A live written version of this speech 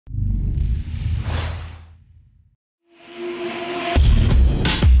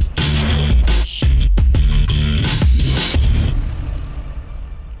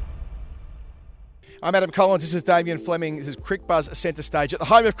I'm Adam Collins, this is Damien Fleming, this is Crick Buzz Centre Stage at the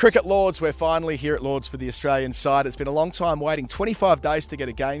home of Cricket Lords. We're finally here at Lords for the Australian side. It's been a long time waiting, 25 days to get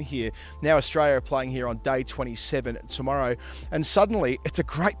a game here. Now Australia are playing here on day 27 tomorrow, and suddenly it's a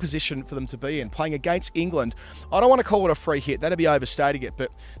great position for them to be in, playing against England. I don't want to call it a free hit, that'd be overstating it,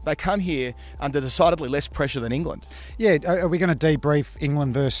 but they come here under decidedly less pressure than England. Yeah, are we going to debrief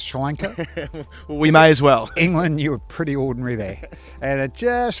England versus Sri Lanka? Well, we may as well. England, you were pretty ordinary there. And it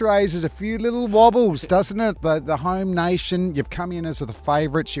just raises a few little wobbles, doesn't it? The home nation, you've come in as the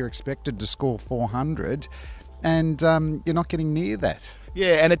favourites, you're expected to score 400, and you're not getting near that.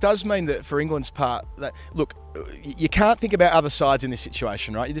 Yeah, and it does mean that for England's part, that look, you can't think about other sides in this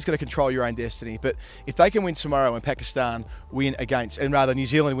situation, right? You just got to control your own destiny. But if they can win tomorrow and Pakistan win against, and rather New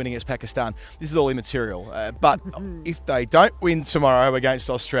Zealand winning against Pakistan, this is all immaterial. But if they don't win tomorrow against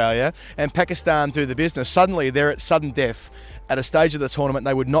Australia and Pakistan do the business, suddenly they're at sudden death at a stage of the tournament.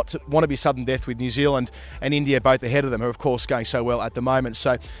 They would not want to be sudden death with New Zealand and India both ahead of them, who are of course going so well at the moment.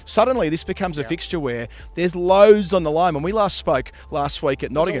 So suddenly this becomes a fixture where there's loads on the line. When we last spoke last week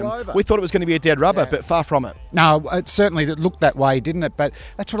at Nottingham, we thought it was going to be a dead rubber, but far from it. No, it certainly looked that way, didn't it? But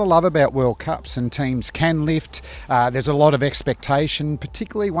that's what I love about World Cups, and teams can lift. There's a lot of expectation,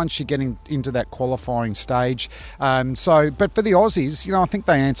 particularly once you're getting into that qualifying stage. But for the Aussies, I think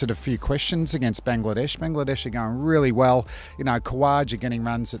they answered a few questions against Bangladesh. Bangladesh are going really well. Khawaja getting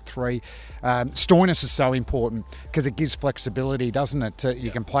runs at 3. Stoinis is so important because it gives flexibility, doesn't it? You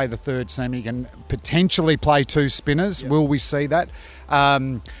can play the third semi, you can potentially play 2 spinners. Will we see that?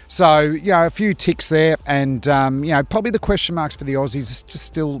 A few ticks there, and probably the question marks for the Aussies is just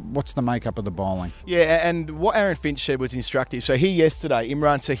still what's the makeup of the bowling. Yeah, and what Aaron Finch said was instructive. So yesterday,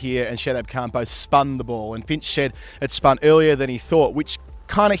 Imran Tahir and Shadab Khan both spun the ball, and Finch said it spun earlier than he thought, which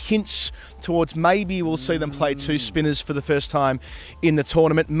kind of hints towards maybe we'll see them play 2 spinners for the first time in the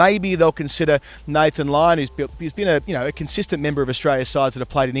tournament. Maybe they'll consider Nathan Lyon, who's been a consistent member of Australia's sides that have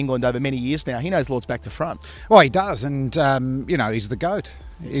played in England over many years now. He knows Lords back to front. Well, he does, and he's the GOAT.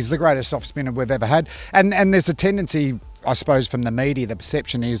 He's the greatest off spinner we've ever had, and there's a tendency, I suppose, from the media, the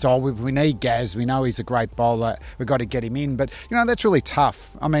perception is, we need Gaz. We know he's a great bowler. We've got to get him in. But, that's really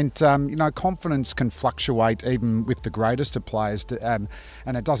tough. I mean, confidence can fluctuate even with the greatest of players. And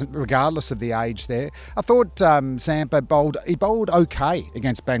it doesn't, regardless of the age there. I thought Zampa bowled okay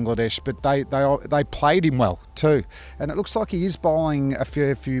against Bangladesh, but they played him well too. And it looks like he is bowling a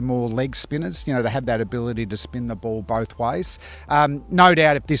few more leg spinners. They have that ability to spin the ball both ways. No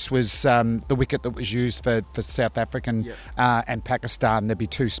doubt if this was the wicket that was used for South African and Pakistan, there'd be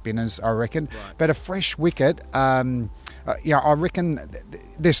 2 spinners, I reckon. Right. But a fresh wicket, I reckon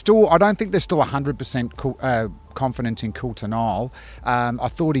I don't think they're still 100% confident in Coulter-Nile. I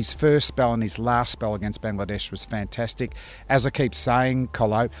thought his first spell and his last spell against Bangladesh was fantastic. As I keep saying,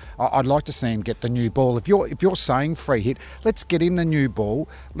 Colo, I'd like to see him get the new ball. If you're saying free hit, let's get him the new ball.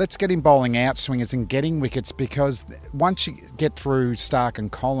 Let's get him bowling out swingers and getting wickets, because once you get through Stark and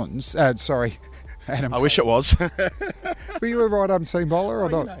Collins, Adam, I wish it was. Were you a right-arm seam bowler or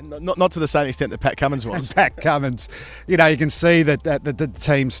not? Not to the same extent that Pat Cummins was. Pat Cummins. You can see that the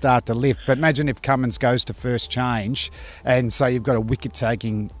team start to lift. But imagine if Cummins goes to first change, and so you've got a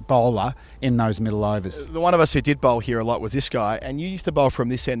wicket-taking bowler in those middle overs. The one of us who did bowl here a lot was this guy, and you used to bowl from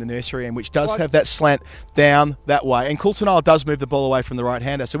this end, the nursery end, which does have that slant down that way. And Coulter-Nile does move the ball away from the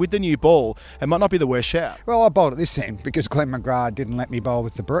right-hander. So with the new ball, it might not be the worst shout. Well, I bowled at this end because Glenn McGrath didn't let me bowl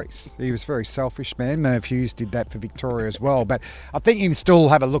with the breeze. He was very selfish, man. Merv Hughes did that for Victoria as well. But I think you can still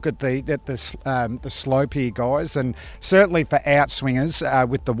have a look at the slope here, guys. And certainly for outswingers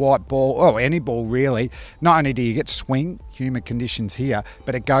with the white ball, or any ball really, not only do you get swing, humid conditions here,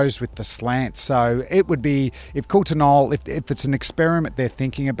 but it goes with the slant. So it would be, if Coulter-Nile, if it's an experiment they're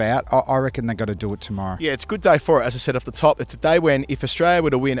thinking about, I reckon they've got to do it tomorrow. Yeah, it's a good day for it, as I said off the top. It's a day when, if Australia were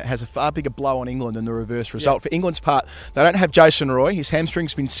to win, it has a far bigger blow on England than the reverse result. Yep. For England's part, they don't have Jason Roy. His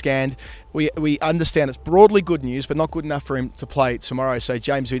hamstring's been scanned. We understand it's broadly good news, but not good enough for him to play tomorrow. So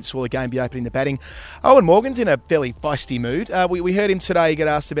James Vince will again be opening the batting. Owen Morgan's in a fairly feisty mood. We heard him today get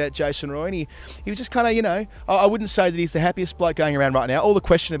asked about Jason Roy, and he was just kind of, I wouldn't say that he's the happiest bloke going around right now. All the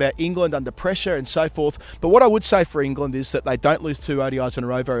question about England under pressure and so forth. But what I would say for England is that they don't lose 2 ODIs in a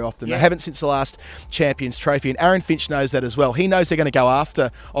row very often. Yeah. They haven't since the last Champions Trophy. And Aaron Finch knows that as well. He knows they're going to go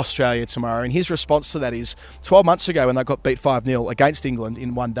after Australia tomorrow. And his response to that is 12 months ago when they got beat 5-0 against England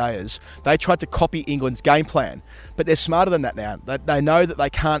in 1 day, they tried to copy England's game plan. But they're smarter than that now. They know that they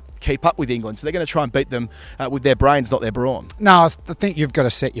can't keep up with England, so they're going to try and beat them with their brains, not their brawn. No, I think you've got to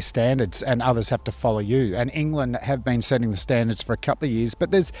set your standards and others have to follow you. And England have been setting the standards for a couple of years,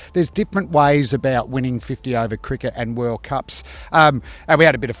 but there's different ways about winning 50-over cricket and World Cups. And we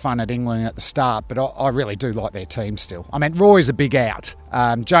had a bit of fun at England at the start, but I really do like their team still. I mean, Roy's a big out.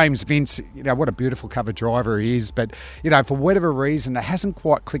 James Vince, what a beautiful cover driver he is, but, for whatever reason, it hasn't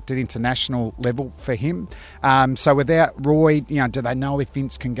quite clicked at international level for him. So without Roy, do they know if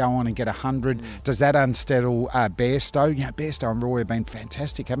Vince can go on and get 100? Does that unsettle Bairstow? Bairstow and Roy have been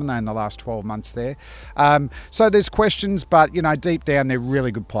fantastic, haven't they, in the last 12 months there? So there's questions, but, deep down, they're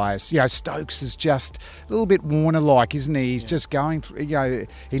really good players. Stokes is just a little bit Warner-like, isn't he? He's just going,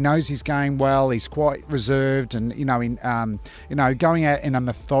 he knows he's going well, he's quite reserved and, going out in a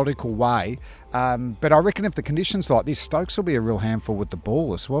methodical way. But I reckon if the conditions like this, Stokes will be a real handful with the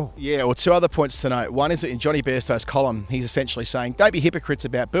ball as well. Yeah, well, two other points to note. One is that in Johnny Bairstow's column, he's essentially saying, don't be hypocrites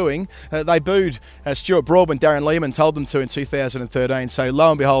about booing. They booed Stuart Broad when Darren Lehmann told them to in 2013. So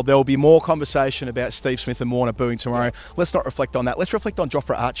lo and behold, there will be more conversation about Steve Smith and Warner booing tomorrow. Yeah. Let's not reflect on that. Let's reflect on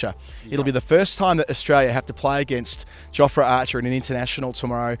Jofra Archer. Yeah. It'll be the first time that Australia have to play against Jofra Archer in an international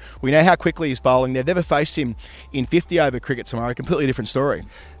tomorrow. We know how quickly he's bowling. They've never faced him in 50-over cricket tomorrow. Completely different story.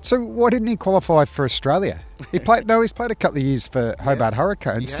 So why didn't he qualify for Australia? He's played a couple of years for Hobart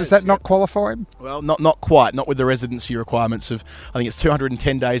Hurricanes. Does that not qualify him? Well, not quite. Not with the residency requirements of, I think it's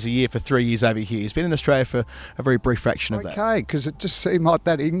 210 days a year for 3 years over here. He's been in Australia for a very brief fraction of that. Okay, because it just seemed like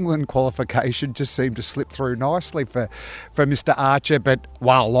that England qualification just seemed to slip through nicely for Mr. Archer. But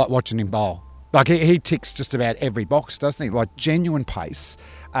wow, I like watching him bowl. Like he ticks just about every box, doesn't he? Like genuine pace.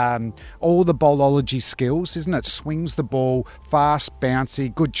 All the bowlology skills, isn't it? Swings the ball, fast,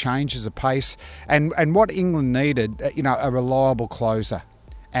 bouncy, good changes of pace. And what England needed, a reliable closer.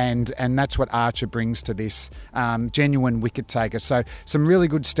 And that's what Archer brings to this, genuine wicket taker. So some really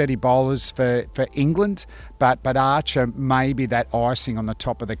good steady bowlers for England, but Archer may be that icing on the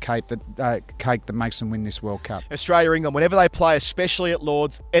top of the cake that makes them win this World Cup. Australia, England, whenever they play, especially at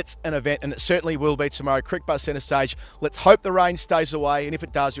Lords, it's an event, and it certainly will be tomorrow. Cricket Buzz Centerstage. Let's hope the rain stays away, and if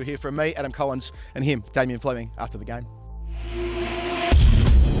it does, you'll hear from me, Adam Collins, and him, Damien Fleming, after the game.